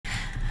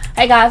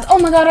Hey guys, oh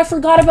my god, I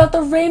forgot about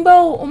the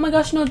rainbow. Oh my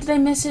gosh, no, did I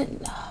miss it?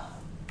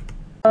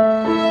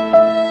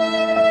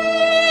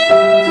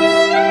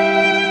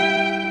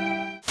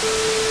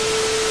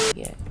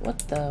 Yeah, what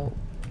the?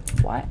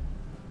 What?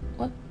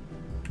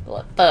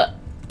 What the?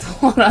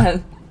 Hold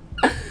on.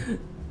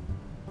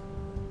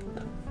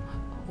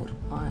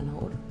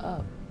 Hold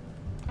up.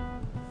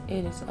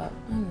 It is up,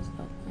 and it's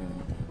up,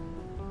 and it's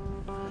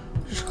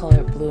up. Just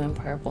color it blue and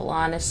purple,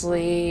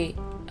 honestly.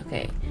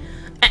 Okay.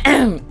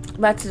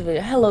 Back to the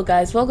video. Hello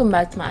guys, welcome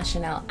back to my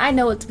channel. I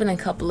know it's been a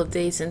couple of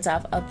days since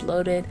I've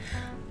uploaded.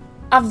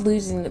 I'm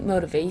losing the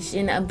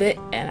motivation a bit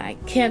and I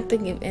can't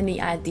think of any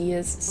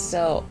ideas,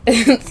 so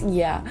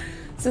yeah.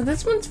 So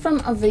this one's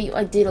from a video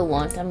I did a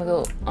long time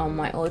ago on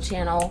my old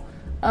channel.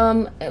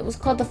 It was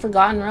called The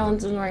Forgotten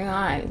Realms and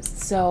REALMS.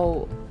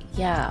 So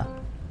yeah,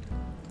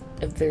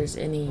 if there's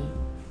any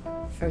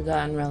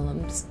Forgotten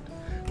Realms.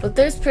 But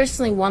there's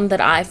personally one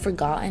that I've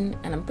forgotten,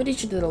 and I'm pretty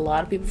sure that a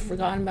lot of people have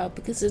forgotten about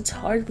because it's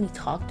hardly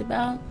talked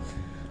about.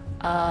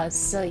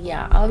 So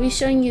yeah, I'll be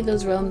showing you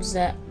those realms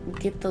that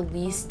get the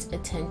least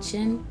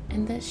attention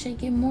and that should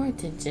get more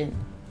attention.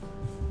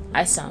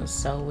 I sound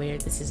so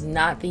weird. This is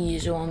not the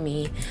usual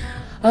me.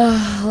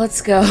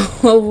 Let's go.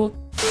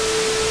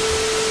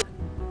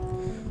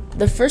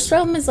 The first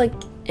realm is like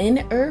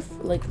in Earth,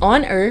 like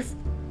on Earth.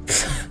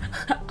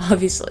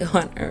 Obviously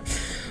on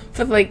Earth.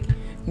 But like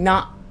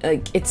not,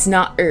 like it's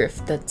not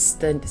Earth. That's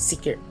the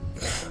secret.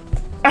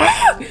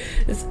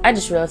 I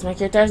just realized my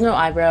character has no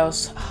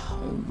eyebrows.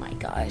 Oh my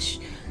gosh.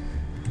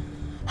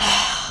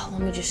 Let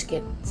me just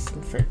get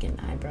some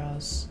freaking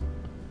eyebrows.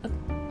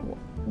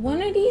 When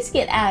do these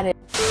get added?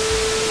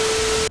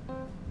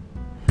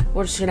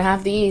 We're just gonna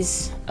have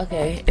these.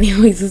 Okay,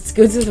 anyways, let's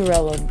go to the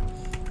realm.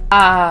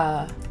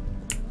 I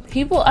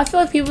feel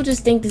like people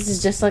just think this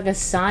is just like a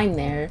sign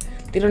there.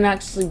 They don't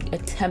actually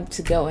attempt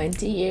to go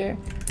into here.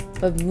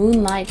 But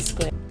Moonlight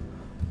Square.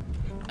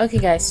 Okay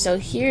guys, so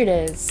here it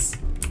is.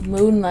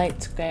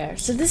 Moonlight Square.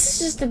 So this is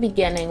just the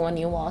beginning when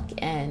you walk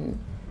in.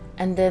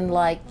 And then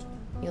like,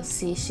 you'll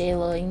see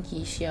Shaylo and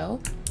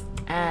Keisho.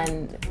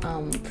 And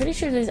pretty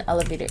sure there's an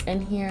elevator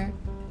in here.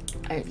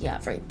 Yeah,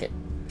 right there.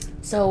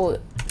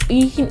 So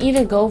you can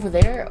either go over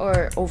there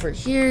or over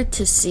here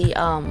to see,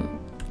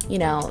 you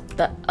know,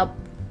 the up.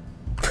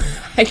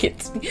 I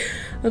get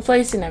the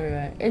place and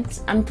everywhere.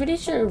 I'm pretty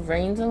sure it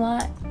rains a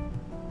lot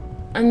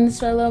on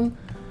this realm.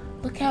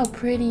 Look how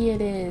pretty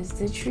it is.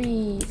 The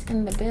trees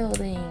and the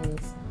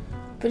buildings.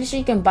 Pretty sure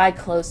you can buy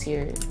clothes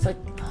here. It's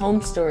like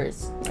home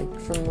stores, like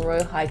from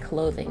ROYALEHIGH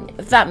clothing,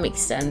 if that makes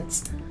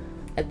sense.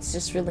 It's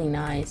just really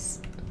nice.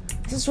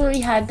 This is where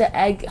we had the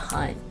egg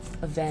hunt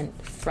event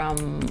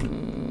from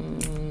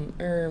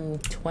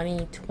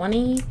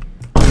 2020, if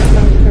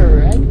I'm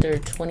correct, or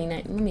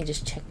 2019. Let me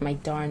just check my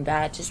darn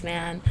badges,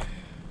 man.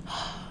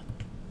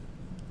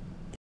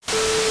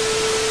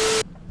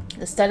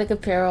 Aesthetic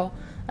apparel.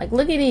 Like,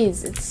 look at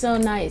these. It's so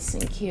nice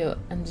and cute.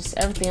 And just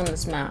everything on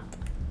this map.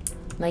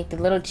 Like the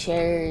little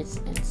chairs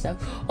and stuff.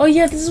 Oh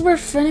yeah, this is where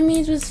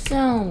Frenemies was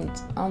filmed.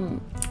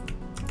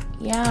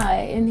 Yeah,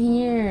 in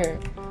here.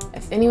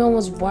 If anyone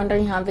was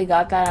wondering how they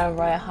got that on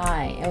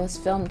ROYALEHIGH, it was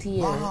filmed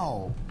here.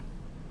 Wow.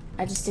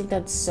 I just think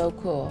that's so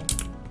cool.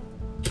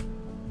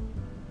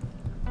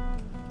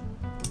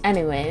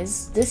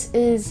 Anyways, this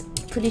is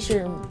pretty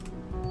sure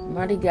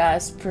Mardi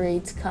Gras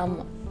parades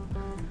come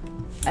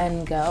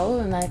and go,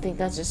 and I think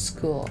that's just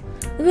cool.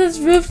 Look at this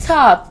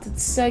rooftop.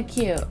 That's so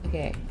cute.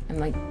 Okay, and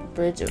like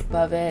bridge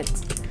above it.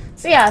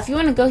 So yeah, if you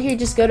want to go here,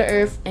 just go to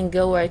Earth and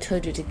go where I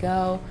told you to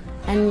go,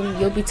 and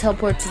you'll be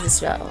teleported to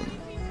this realm.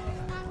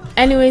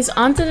 Anyways,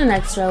 on to the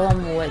next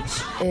realm,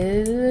 which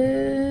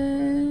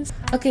is...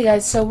 Okay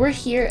guys, so we're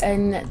here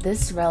in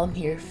this realm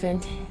here,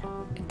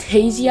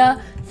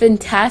 Fantastia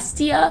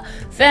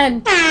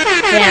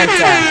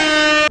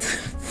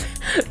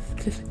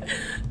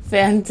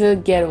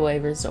Fanta Getaway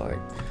Resort.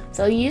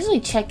 So you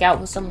usually check out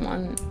with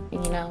someone, you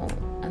know,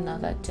 I know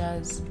that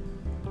does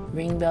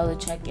ring bell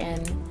to check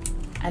in,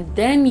 and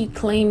then you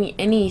claim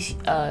any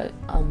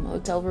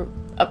hotel room.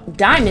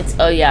 Diamonds.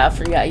 Oh yeah, I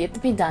forgot. You have to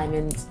pay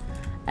diamonds,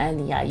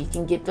 and yeah, you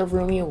can get the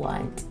room you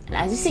want. And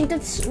I just think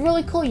that's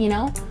really cool, you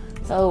know.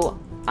 So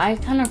I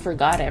kind of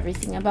forgot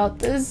everything about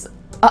this.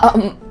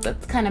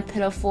 That's kind of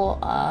pitiful.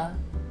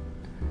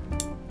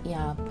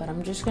 Yeah, but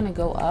I'm just gonna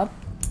go up.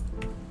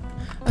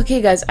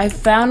 Okay guys, I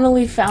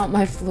finally found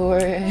my floor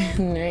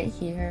right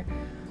here.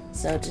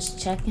 So just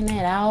checking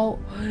it out.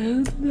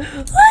 Look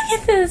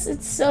at this,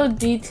 it's so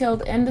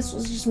detailed, and this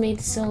was just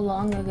made so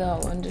long ago,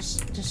 and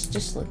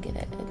just look at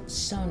it. It's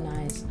so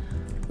nice.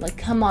 Like,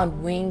 come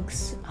on,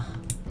 Winx. Oh,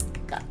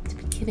 got to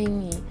be kidding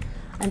me.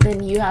 And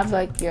then you have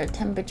like your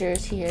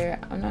temperatures here.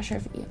 I'm not sure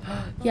if you,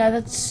 yeah,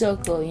 that's so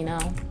cool, you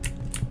know.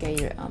 Get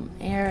your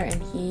air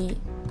and heat.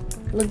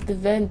 Look at the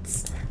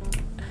vents.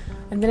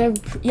 And then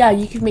yeah,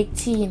 you can make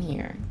tea in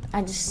here.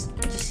 Just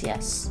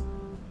yes.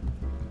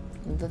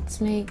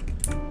 Let's make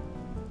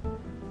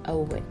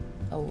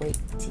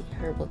tea,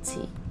 herbal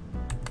tea.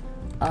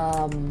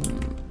 How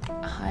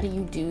do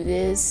you do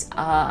this?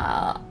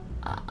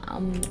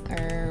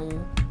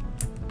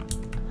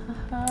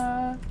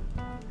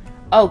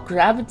 Oh,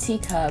 grab a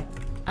teacup.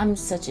 I'm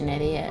such an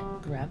idiot.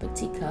 Grab a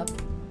teacup.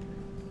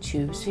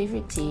 Choose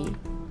favorite tea.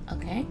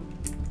 Okay.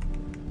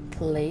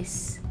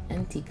 Place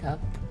and teacup.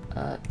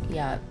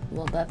 Yeah,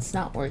 well, that's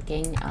not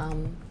working.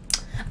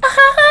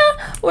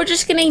 We're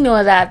just gonna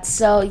ignore that.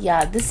 So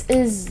yeah, this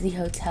is the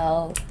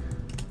hotel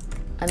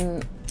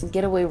and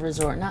getaway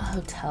resort, not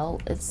hotel.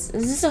 Is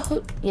this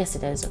a yes,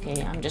 it is.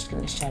 Okay, I'm just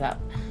gonna shut up.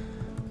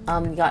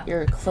 You got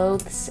your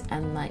clothes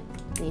and like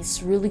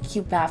this really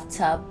cute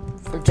bathtub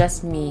for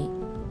just me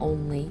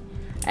only,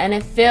 and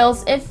it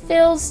feels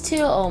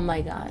too. Oh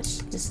my gosh,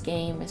 this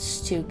game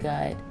is too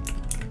good.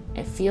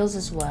 It feels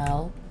as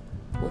well,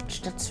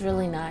 which that's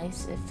really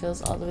nice. It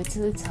feels all the way to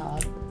the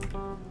top.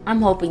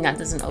 I'm hoping that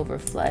doesn't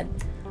overflood.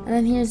 And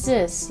then here's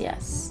this,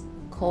 yes,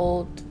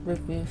 cold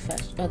review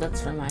fresh. Oh,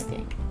 that's for my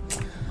thing.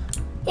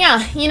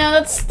 Yeah, you know,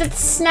 that's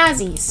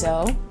snazzy.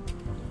 So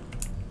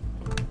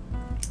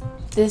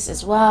this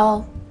as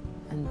well,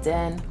 and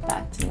then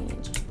back to me.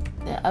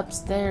 The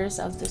upstairs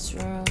of this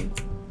room,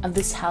 of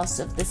this house,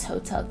 of this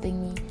hotel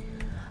thingy.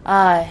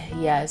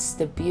 Yes,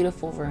 the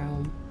beautiful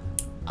room.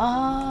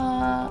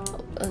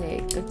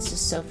 Okay, it's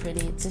just so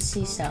pretty. It's a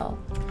seashell.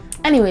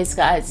 Anyways,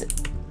 guys,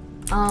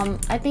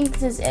 I think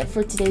this is it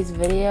for today's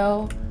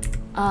video.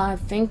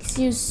 Thanks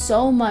you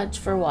so much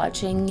for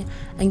watching,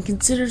 and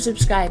consider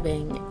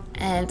subscribing.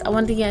 And I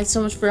want to thank you guys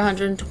so much for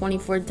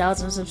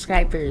 124,000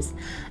 subscribers.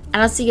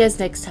 And I'll see you guys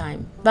next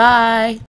time. Bye!